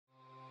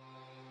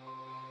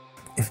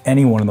if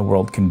anyone in the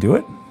world can do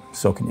it,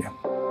 so can you.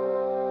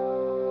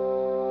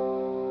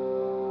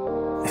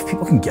 If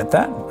people can get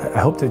that, I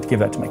hope to give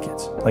that to my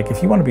kids. Like,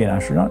 if you want to be an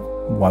astronaut,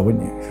 why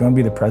wouldn't you? If you want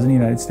to be the president of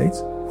the United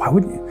States, why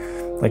wouldn't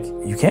you? Like,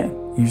 you can.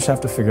 You just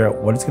have to figure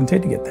out what it's going to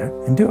take to get there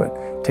and do it.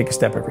 Take a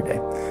step every day.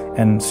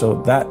 And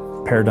so that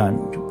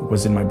paradigm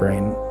was in my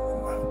brain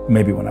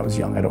maybe when I was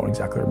young. I don't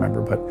exactly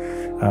remember,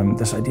 but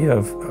this idea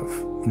of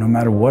no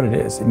matter what it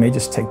is, it may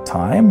just take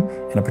time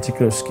and a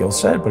particular skill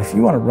set, but if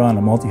you want to run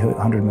a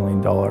multi-$100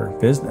 million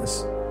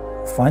business,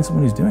 find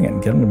someone who's doing it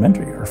and get them to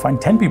mentor you, or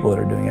find 10 people that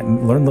are doing it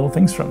and learn little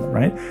things from them,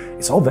 right?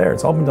 It's all there.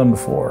 It's all been done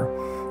before,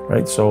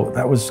 right? So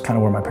that was kind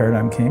of where my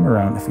paradigm came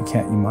around. If you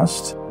can't, you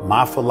must.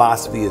 My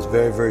philosophy is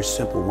very, very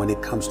simple when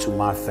it comes to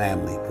my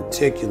family,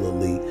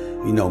 particularly,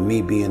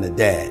 me being a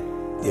dad.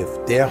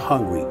 If they're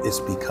hungry, it's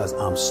because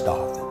I'm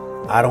starving.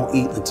 I don't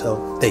eat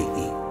until they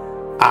eat.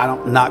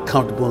 I'm not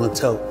comfortable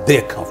until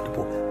they're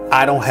comfortable.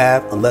 I don't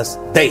have unless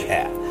they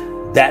have.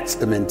 That's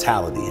the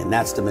mentality, and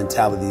that's the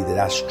mentality that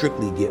I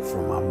strictly get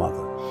from my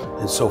mother.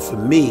 And so for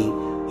me,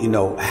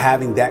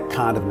 having that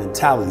kind of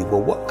mentality,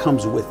 well, what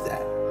comes with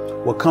that?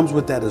 What comes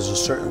with that is a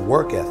certain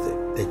work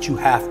ethic that you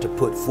have to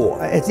put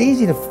forth. It's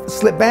easy to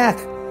slip back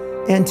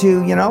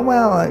into,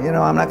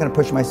 I'm not going to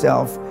push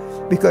myself,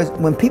 because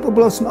when people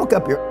blow smoke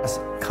up your ass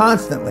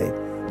constantly,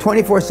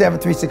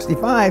 24/7,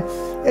 365,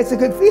 it's a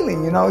good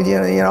feeling, Even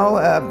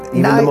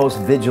the most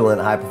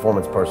vigilant,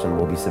 high-performance person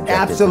will be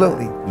subjected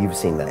absolutely. to that. You've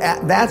seen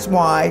that. That's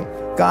why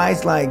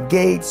guys like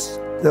Gates,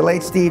 the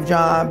late Steve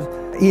Jobs,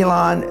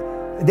 Elon,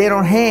 they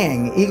don't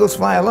hang. Eagles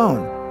fly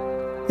alone.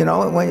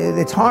 When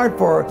it's hard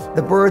for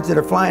the birds that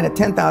are flying at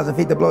 10,000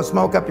 feet to blow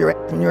smoke up your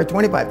ass when you're at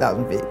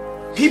 25,000 feet.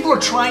 People are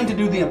trying to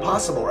do the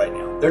impossible right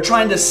now. They're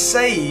trying to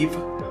save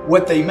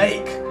what they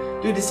make.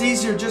 Dude, it's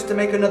easier just to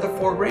make another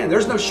 $4 grand.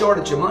 There's no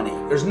shortage of money.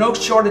 There's no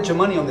shortage of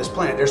money on this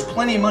planet. There's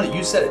plenty of money.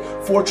 You said it.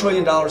 $4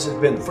 trillion has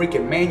been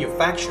freaking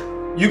manufactured.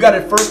 You got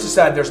to first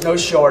decide there's no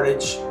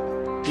shortage.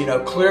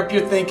 Clear up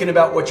your thinking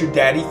about what your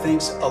daddy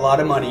thinks a lot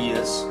of money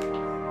is.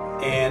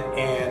 And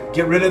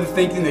get rid of the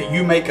thinking that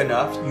you make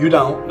enough. You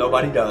don't.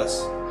 Nobody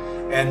does.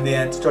 And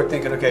then start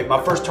thinking, okay,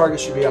 my first target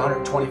should be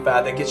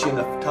 125. That gets you in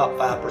the top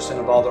 5%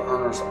 of all the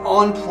earners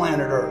on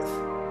planet Earth.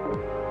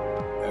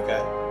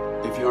 Okay?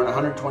 If you earn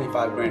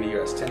 125 grand a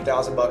year, it's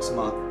 $10,000 a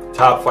month.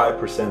 Top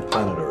 5%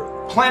 planet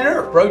Earth. Planet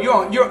Earth, bro.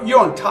 You're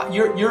on top.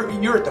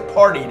 You're at the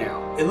party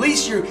now. At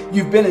least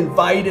you've been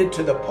invited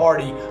to the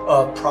party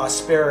of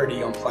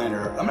prosperity on planet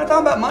Earth. I'm not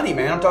talking about money,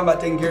 man. I'm talking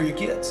about taking care of your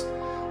kids.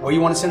 Well, you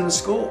want to send them to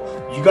school.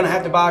 You're going to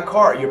have to buy a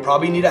car. You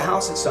probably need a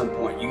house at some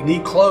point. You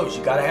need clothes.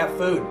 You got to have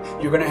food.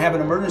 You're going to have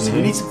an emergency.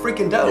 You need some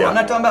freaking dough. Yeah. I'm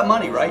not talking about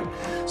money, right?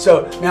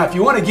 So now if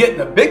you want to get in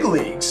the big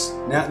leagues,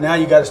 now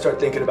you got to start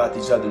thinking about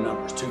these other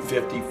numbers.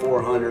 250,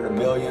 400,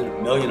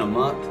 $1 million a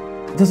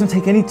month. It doesn't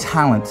take any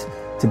talent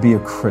to be a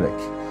critic.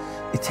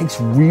 It takes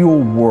real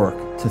work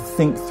to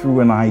think through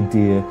an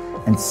idea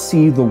and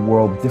see the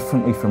world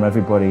differently from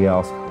everybody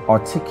else,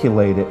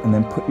 articulate it, and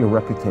then put your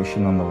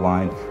reputation on the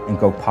line and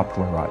go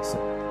popularize it.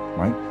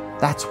 Right?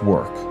 That's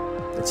work.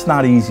 It's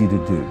not easy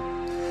to do.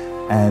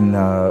 And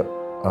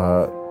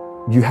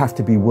you have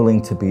to be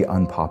willing to be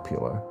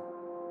unpopular.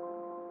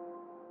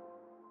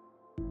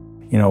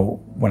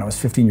 When I was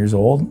 15 years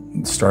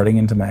old, starting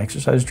into my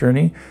exercise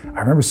journey, I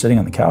remember sitting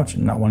on the couch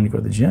and not wanting to go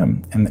to the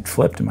gym, and it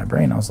flipped in my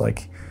brain. I was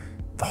like,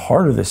 the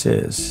harder this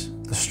is,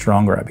 the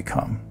stronger I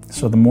become.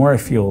 So the more I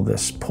feel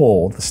this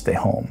pull to stay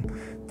home,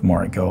 the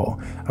more I go.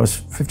 I was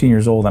 15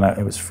 years old and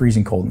it was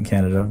freezing cold in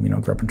Canada,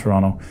 grew up in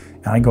Toronto,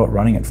 and I go out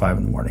running at 5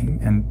 a.m,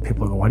 and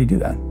people go, why do you do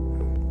that?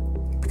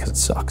 Because it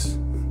sucks.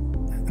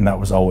 And that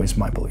was always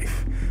my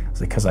belief. It was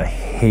because I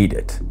hate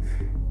it.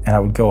 And I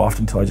would go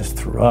often until I just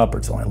threw up or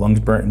until my lungs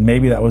burnt. And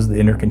maybe that was the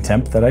inner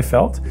contempt that I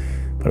felt,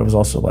 but it was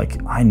also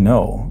like, I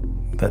know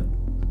that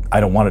I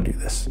don't want to do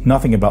this.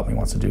 Nothing about me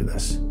wants to do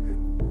this.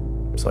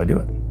 So I do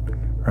it,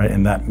 right?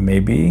 And that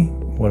may be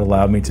what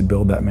allowed me to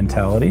build that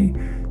mentality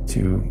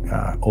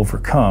to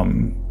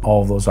overcome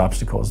all of those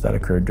obstacles that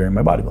occurred during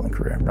my bodybuilding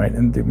career, right?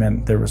 And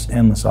there was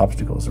endless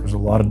obstacles. There was a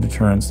lot of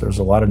deterrence. There was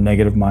a lot of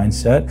negative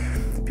mindset.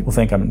 People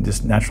think I'm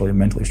just naturally a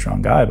mentally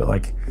strong guy, but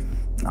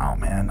oh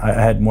man, I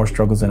had more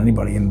struggles than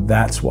anybody, and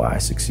that's why I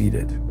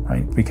succeeded,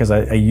 right? Because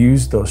I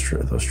used those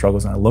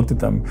struggles and I looked at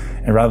them,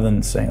 and rather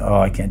than saying, oh,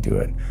 I can't do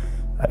it,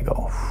 I go,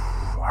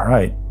 all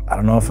right, I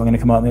don't know if I'm going to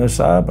come out on the other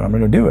side, but I'm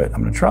going to do it.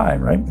 I'm going to try,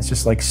 right? It's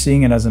just like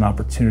seeing it as an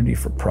opportunity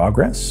for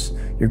progress.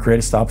 Your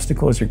greatest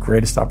obstacle is your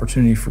greatest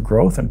opportunity for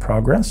growth and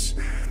progress.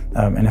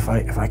 And if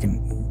I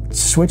can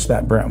switch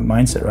that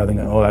mindset rather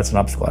than, oh, that's an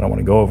obstacle, I don't want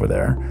to go over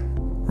there,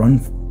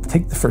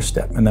 take the first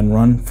step and then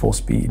run full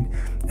speed.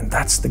 And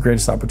that's the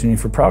greatest opportunity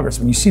for progress.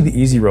 When you see the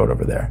easy road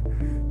over there,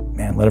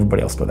 man, let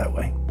everybody else go that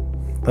way.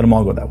 Let them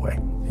all go that way,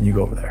 and you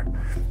go over there,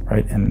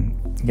 right? And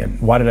again,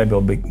 why did I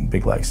build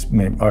big legs?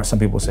 Or some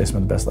people say some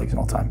of the best legs in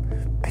all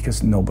time.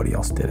 Because nobody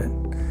else did it.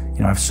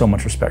 I have so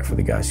much respect for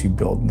the guys who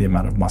build the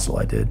amount of muscle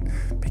I did,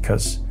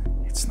 because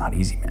it's not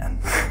easy, man.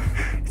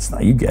 It's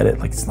not, you get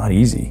it, it's not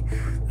easy.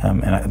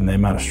 And the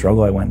amount of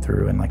struggle I went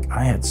through, and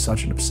I had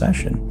such an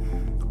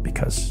obsession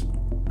because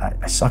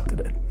I sucked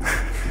at it.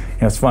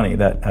 It's funny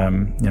that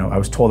I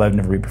was told I'd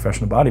never be a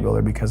professional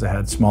bodybuilder because I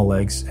had small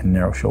legs and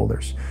narrow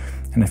shoulders.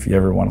 And if you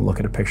ever want to look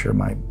at a picture of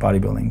my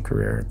bodybuilding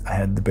career, I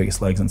had the biggest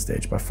legs on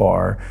stage by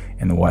far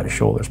and the widest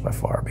shoulders by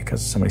far,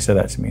 because somebody said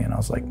that to me and I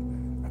was like,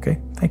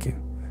 okay, thank you.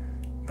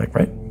 Like,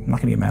 right? I'm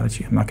not gonna get mad at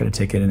you. I'm not gonna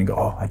take it in and go,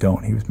 oh, I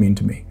don't, he was mean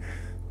to me.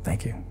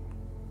 Thank you.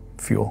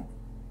 Fuel.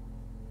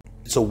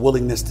 It's a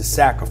willingness to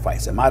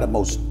sacrifice. Am I the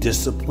most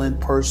disciplined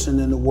person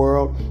in the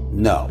world?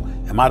 No.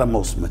 Am I the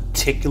most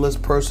meticulous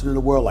person in the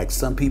world, like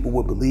some people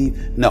would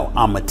believe? No,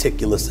 I'm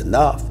meticulous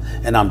enough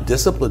and I'm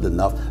disciplined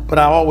enough, but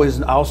I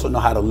also know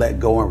how to let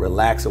go and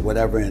relax or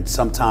whatever, and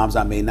sometimes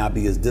I may not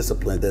be as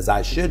disciplined as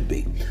I should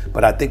be.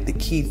 But I think the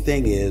key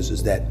thing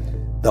is that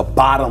the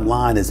bottom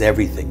line is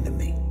everything to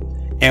me.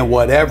 And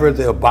whatever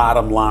the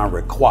bottom line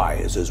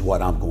requires is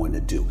what I'm going to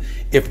do.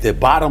 If the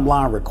bottom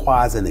line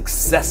requires an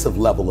excessive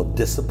level of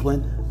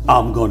discipline,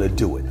 I'm going to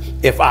do it.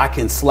 If I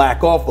can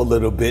slack off a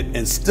little bit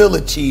and still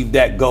achieve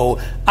that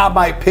goal, I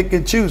might pick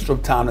and choose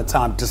from time to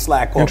time to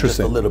slack off just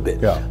a little bit.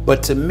 Yeah.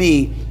 But to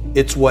me,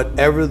 it's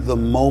whatever the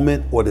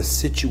moment or the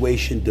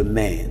situation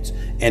demands.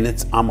 And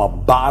I'm a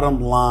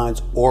bottom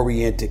lines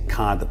oriented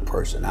kind of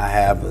person. I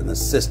have an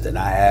assistant.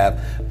 I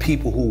have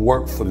people who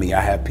work for me.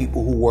 I have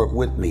people who work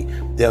with me.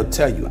 They'll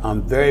tell you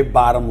I'm very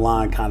bottom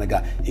line kind of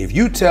guy. If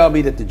you tell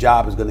me that the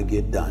job is going to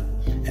get done,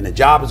 and the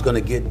job is going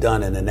to get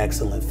done in an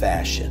excellent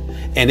fashion,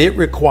 and it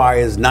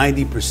requires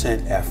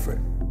 90% effort,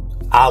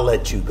 I'll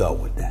let you go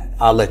with that.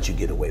 I'll let you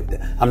get away with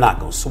that. I'm not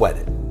going to sweat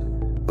it.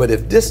 But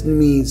if this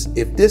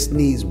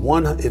requires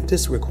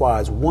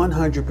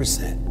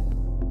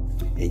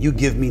 100% and you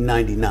give me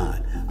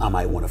 99, I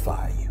might want to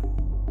fire you.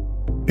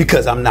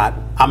 Because I'm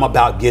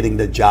about getting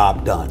the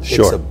job done.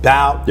 Sure. It's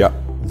about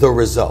the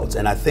results.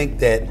 And I think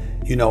that,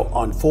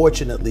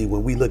 unfortunately,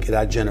 when we look at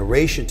our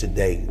generation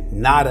today,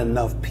 not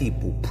enough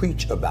people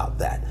preach about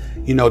that.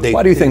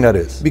 Why do you think that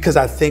is? Because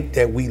I think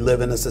that we live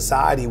in a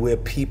society where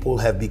people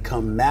have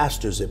become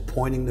masters at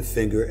pointing the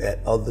finger at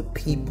other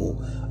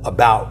people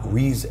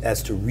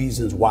as to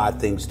reasons why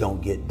things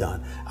don't get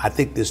done. I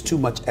think there's too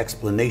much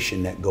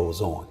explanation that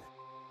goes on.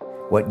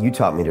 What you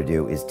taught me to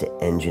do is to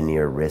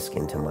engineer risk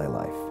into my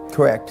life.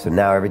 Correct. So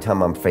now every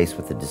time I'm faced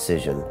with a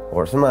decision,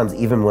 or sometimes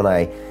even when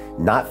I'm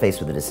not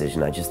faced with a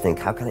decision, I just think,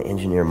 how can I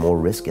engineer more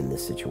risk in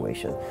this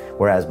situation?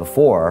 Whereas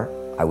before,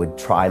 I would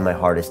try my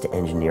hardest to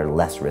engineer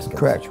less risk in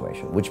the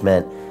situation, which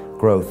meant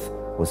growth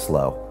was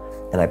slow.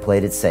 And I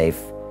played it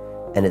safe,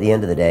 and at the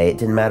end of the day, it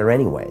didn't matter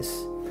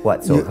anyways.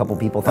 What, so a couple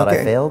people thought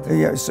I failed?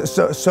 Yeah,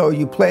 so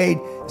you played,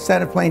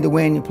 instead of playing to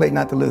win, you played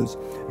not to lose.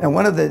 And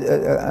one of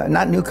the,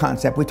 not new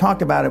concept, we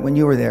talked about it when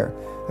you were there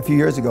a few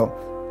years ago.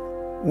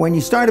 When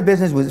you start a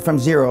business from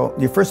zero,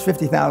 your first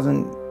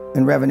 50,000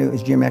 in revenue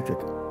is geometric.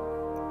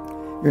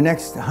 Your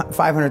next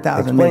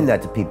 500,000. Explain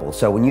that to people.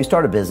 So when you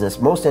start a business,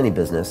 any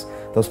business,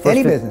 those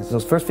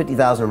first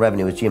 50,000 in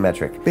revenue is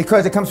geometric.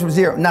 Because it comes from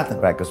zero, nothing.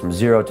 Right, it goes from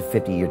 0 to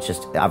 50, you're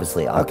just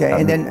obviously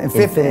and then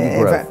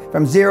 50,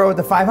 from 0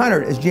 to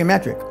 500 is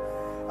geometric.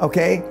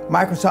 Okay,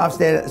 Microsoft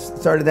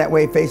started that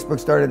way, Facebook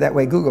started that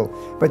way, Google.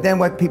 But then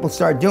what people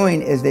start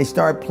doing is they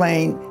start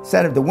playing,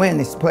 instead of to win,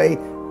 they play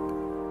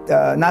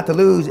not to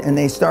lose, and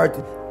they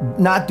start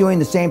not doing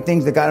the same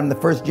things that got them the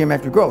first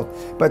geometric growth.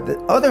 But the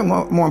other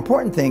more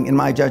important thing, in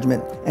my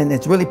judgment, and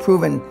it's really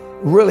proven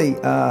really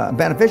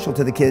beneficial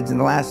to the kids in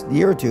the last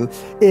year or two,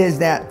 is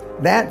that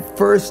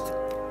first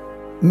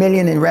 $1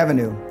 million in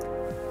revenue,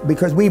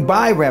 because we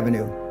buy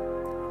revenue.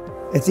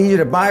 It's easier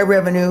to buy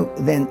revenue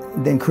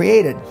than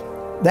create it.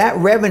 That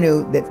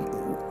revenue that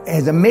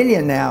has $1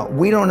 million now,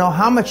 we don't know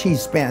how much he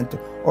spent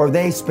or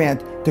they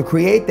spent to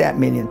create that $1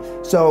 million.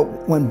 So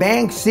when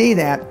banks see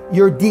that,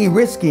 you're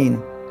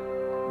de-risking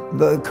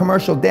the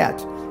commercial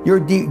debt. You're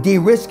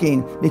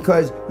de-risking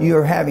because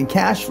you're having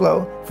cash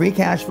flow, free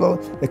cash flow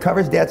that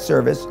covers debt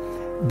service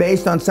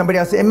based on somebody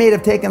else. It may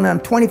have taken them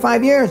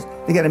 25 years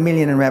to get $1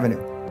 million in revenue.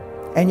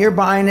 And you're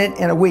buying it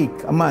in a week,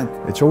 a month.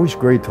 It's always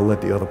great to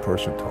let the other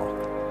person talk.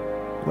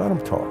 Let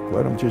them talk.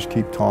 Let them just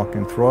keep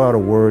talking. Throw out a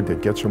word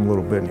that gets him a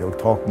little bit and he'll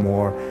talk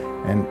more.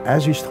 And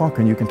as he's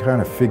talking, you can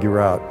kind of figure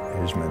out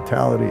his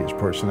mentality, his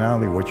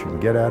personality, what you can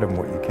get out of him,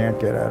 what you can't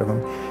get out of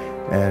him.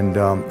 And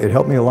it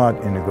helped me a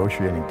lot in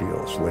negotiating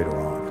deals later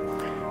on.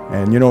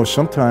 And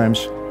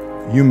sometimes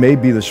you may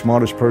be the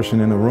smartest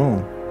person in the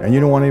room and you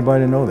don't want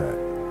anybody to know that.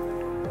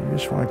 You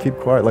just want to keep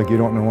quiet like you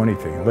don't know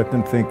anything. Let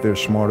them think they're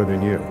smarter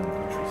than you.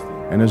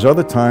 And there's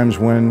other times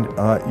when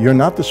you're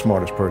not the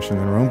smartest person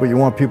in the room, but you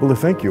want people to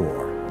think you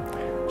are.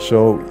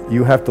 So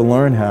you have to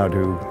learn how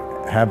to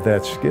have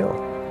that skill.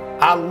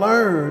 I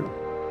learned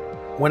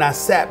when I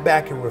sat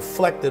back and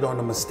reflected on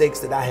the mistakes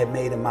that I had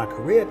made in my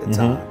career at the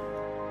time.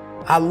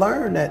 I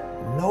learned that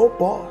no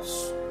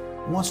boss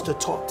wants to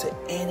talk to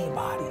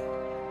anybody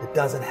that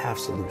doesn't have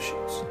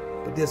solutions.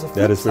 But there's a flip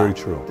side. That is very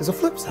true. There's a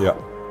flip side. Yeah.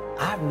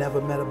 I've never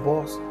met a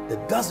boss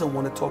that doesn't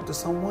want to talk to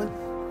someone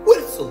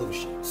with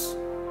solutions.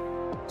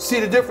 See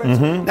the difference?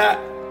 Now,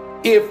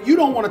 if you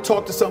don't want to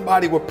talk to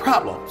somebody with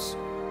problems,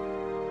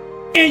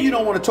 and you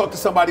don't want to talk to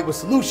somebody with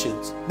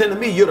solutions, then to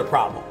me, you're the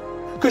problem.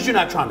 Because you're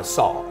not trying to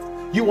solve.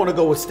 You want to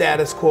go with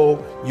status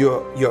quo.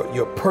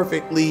 You're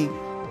perfectly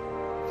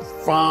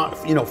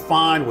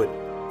fine with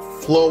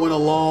flowing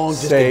along,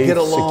 just safe, to get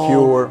along,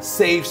 secure.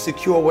 safe,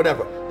 secure,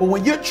 whatever. But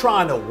when you're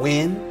trying to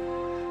win,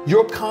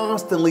 you're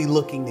constantly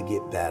looking to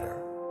get better.